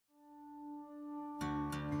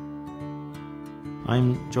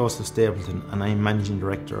I'm Joseph Stapleton and I'm Managing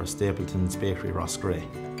Director of Stapleton's Bakery, Rossgrey.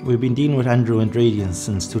 We've been dealing with Andrew Ingredients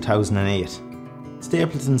since 2008.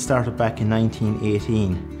 Stapleton started back in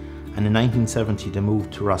 1918 and in 1970 they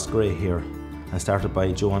moved to Rossgrey here and started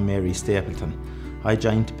by Joe and Mary Stapleton. I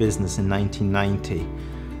joined the business in 1990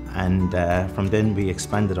 and from then we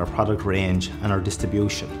expanded our product range and our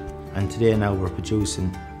distribution. And today now we're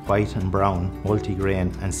producing white and brown,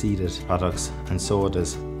 multi-grain and seeded products and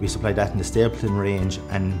sodas. We supply that in the Stapleton range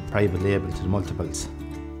and private label to the multiples.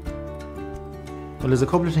 Well, there's a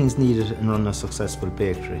couple of things needed in running a successful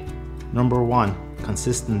bakery. Number one,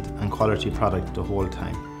 consistent and quality product the whole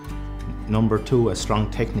time. Number two, a strong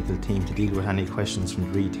technical team to deal with any questions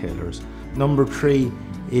from the retailers. Number three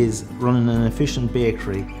is running an efficient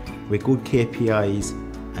bakery with good KPIs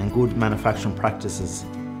and good manufacturing practices.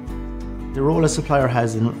 The role a supplier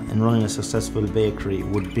has in running a successful bakery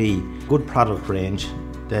would be good product range,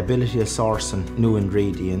 the ability of sourcing new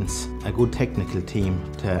ingredients, a good technical team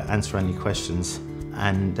to answer any questions,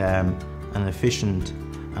 and an efficient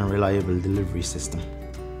and reliable delivery system.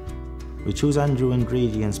 We choose Andrew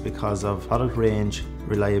Ingredients because of product range,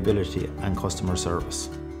 reliability and customer service.